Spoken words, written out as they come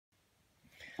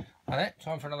Hi there,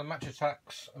 time for another Match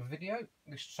Attax video.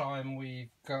 This time we've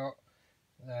got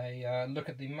a look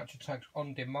at the Match Attax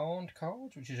On Demand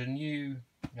cards, which is a new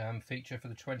feature for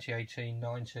the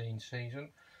 2018-19 season.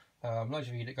 Those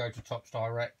of you that go to Topps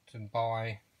Direct and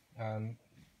buy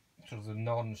sort of the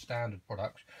non-standard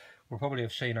products will probably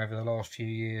have seen over the last few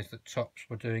years that Topps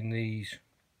were doing these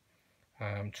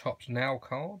Topps Now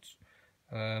cards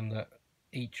that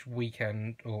each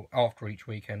weekend, or after each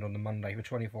weekend on the Monday for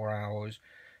 24 hours,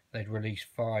 they'd release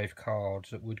 5 cards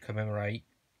that would commemorate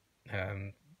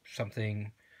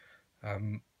something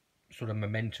sort of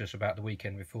momentous about the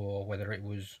weekend before, whether it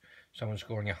was someone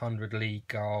scoring 100 league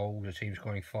goals, a team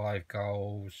scoring 5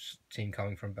 goals, a team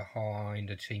coming from behind,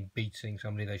 a team beating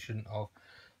somebody they shouldn't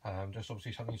have. Just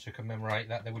obviously something to commemorate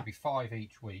that. There would be 5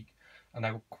 each week, and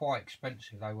they were quite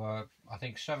expensive. They were, I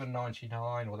think,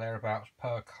 $7.99 or thereabouts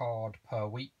per card per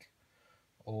week.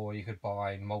 Or you could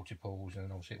buy multiples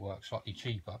and obviously it works slightly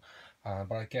cheaper,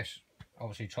 but I guess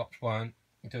obviously Topps weren't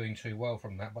doing too well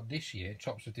from that. But this year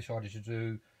Topps have decided to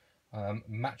do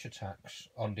Match Attax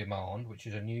On Demand, which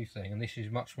is a new thing, and this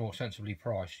is much more sensibly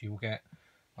priced. You'll get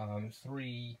for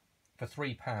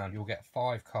 £3 you'll get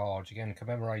 5 cards, again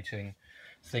commemorating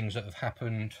things that have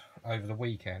happened over the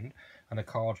weekend, and the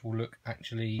cards will look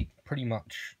actually pretty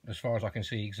much, as far as I can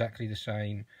see, exactly the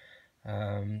same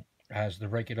as the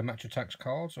regular Match Attax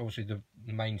cards. Obviously the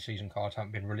main season cards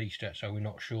haven't been released yet, so we're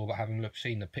not sure, but having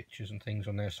seen the pictures and things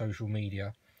on their social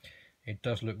media, it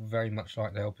does look very much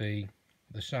like they'll be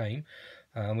the same.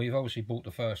 We've obviously bought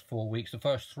the first 4 weeks. The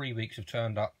first 3 weeks have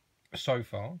turned up so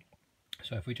far,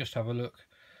 so if we just have a look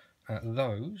at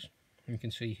those, you can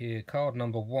see here card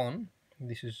number 1.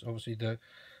 This is obviously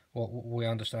what we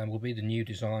understand will be the new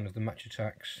design of the Match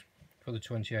Attax for the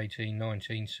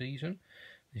 2018-19 season.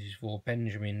 This is for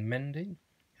Benjamin Mendy,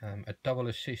 a double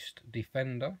assist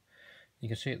defender. You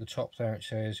can see at the top there it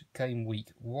says Game Week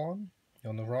 1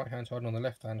 on the right hand side, and on the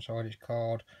left hand side it's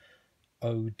card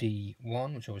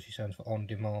OD1, which obviously stands for On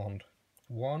Demand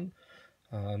 1.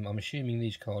 I'm assuming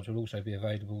these cards will also be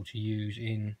available to use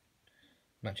in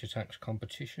Match Attax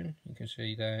competition. You can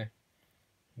see there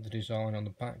the design on the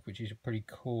back, which is a pretty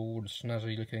cool,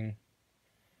 snazzy looking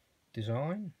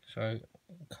design. So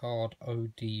card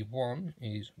OD1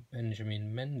 is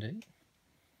Benjamin Mendy.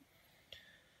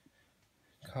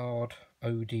 Card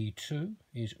OD2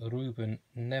 is Ruben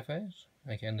Neves.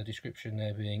 Again, the description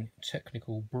there being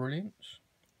technical brilliance.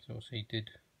 So he did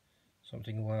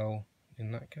something well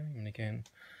in that game, and again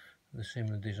the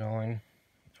similar design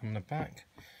on the back.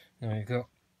 Now we've got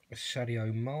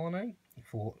Sadio Mane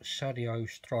for Sadio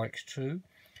Strikes 2.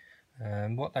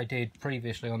 What they did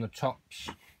previously on the Topps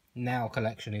Now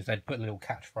collection is they'd put a little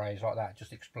catchphrase like that,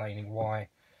 just explaining why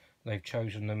they've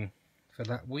chosen them for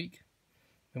that week.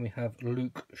 Then we have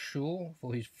Luke Shaw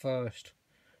for his first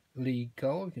league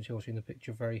goal. You can see obviously in the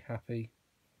picture, very happy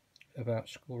about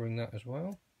scoring that as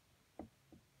well.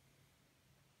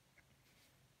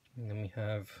 And then we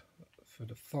have, for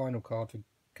the final card for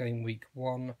Game Week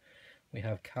 1, we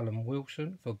have Callum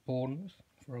Wilson for Bournemouth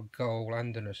for a goal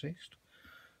and an assist.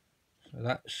 So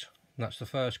that's the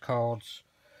first cards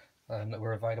that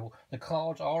were available. The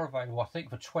cards are available, I think,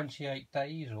 for 28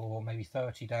 days or maybe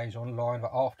 30 days online,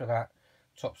 but after that,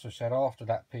 Topps have said after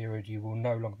that period you will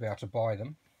no longer be able to buy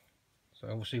them. So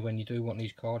obviously when you do want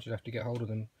these cards, you have to get hold of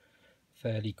them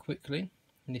fairly quickly.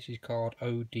 And this is card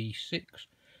OD6.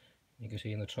 You can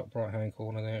see in the top right hand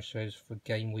corner there it says for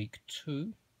Game Week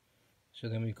 2. So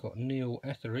then we've got Neil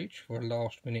Etheridge for a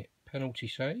last minute penalty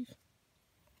save.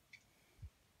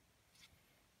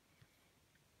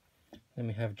 Then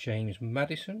we have James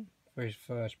Maddison for his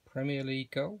first Premier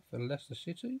League goal for Leicester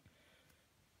City.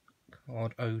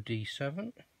 Card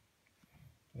OD7.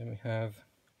 Then we have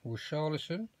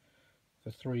Richarlison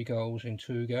for 3 goals in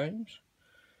 2 games.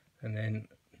 And then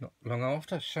not long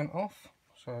after, sent off.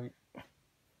 And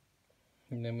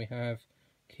then we have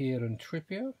Kieran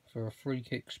Trippier for a free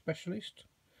kick specialist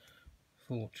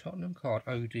for Tottenham, card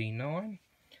OD9.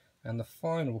 And the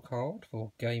final card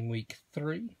for Game Week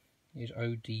 3 is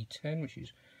OD10, which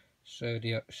is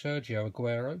Sergio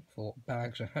Aguero for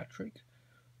bags a hat-trick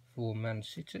for Man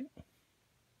City.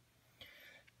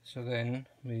 So then,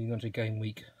 moving on to Game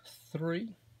Week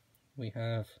 3, we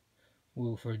have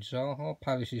Wilfried Zaha,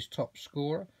 Palace's top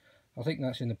scorer. I think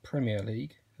that's in the Premier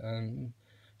League.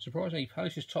 Surprisingly,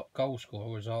 Palace's top goal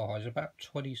scorer, Zaha, is about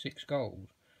 26 goals.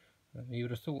 You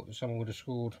would have thought that someone would have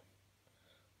scored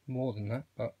more than that,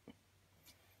 but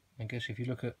I guess if you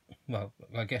look at, well,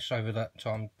 I guess over that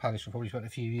time Palace have probably spent a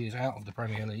few years out of the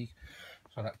Premier League,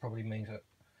 so that probably means that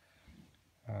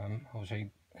obviously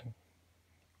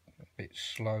a bit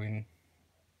slow in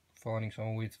finding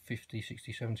someone with 50,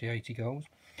 60, 70, 80 goals.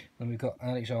 Then we've got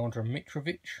Alexander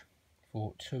Mitrovic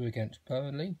for 2 against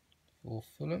Burnley for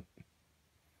Fulham.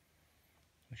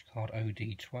 Which card?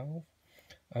 OD12.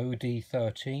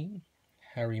 OD13,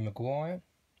 Harry Maguire,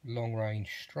 long range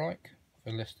strike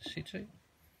for Leicester City.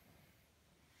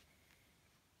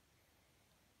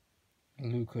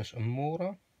 Lucas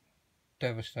Moura,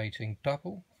 devastating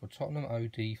double for Tottenham,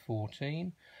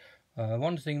 OD14.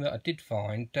 One thing that I did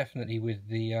find, definitely with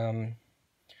the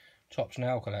Topps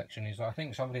Now collection, is I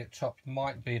think somebody at Topps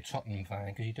might be a Tottenham fan,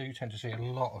 because you do tend to see a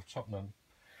lot of Tottenham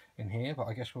in here, but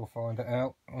I guess we'll find it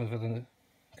out over the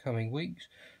coming weeks.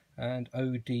 And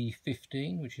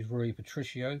OD15, which is Rui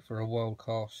Patricio for a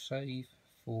world-class save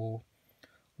for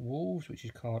Wolves, which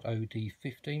is card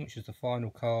OD15, which is the final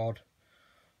card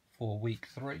for week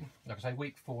 3. Like I say,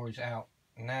 week 4 is out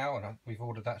now, and we've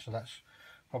ordered that, so that's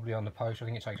probably on the post. I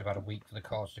think it takes about a week for the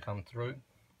cards to come through.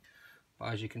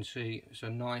 But as you can see, it's a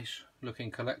nice looking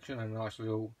collection and a nice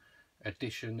little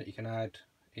addition that you can add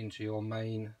into your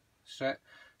main set.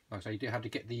 Like I say, you do have to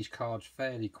get these cards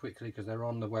fairly quickly because they're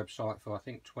on the website for I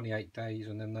think 28 days,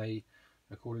 and then they,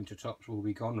 according to Topps, will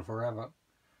be gone forever.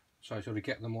 So sort of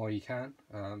get them while you can.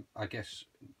 I guess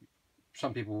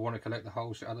some people want to collect the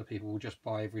whole set, other people will just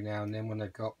buy every now and then when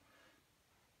they've got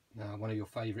one of your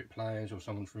favourite players or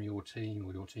someone from your team,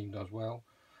 or your team does well.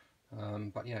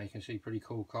 But yeah, you can see pretty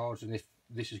cool cards, and if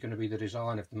this is going to be the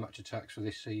design of the Match Attax for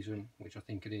this season, which I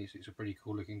think it is, it's a pretty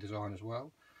cool looking design as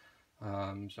well.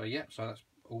 So yeah, so that's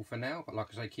all for now, but like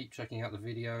I say, keep checking out the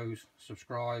videos,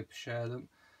 subscribe, share them,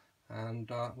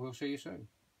 and we'll see you soon.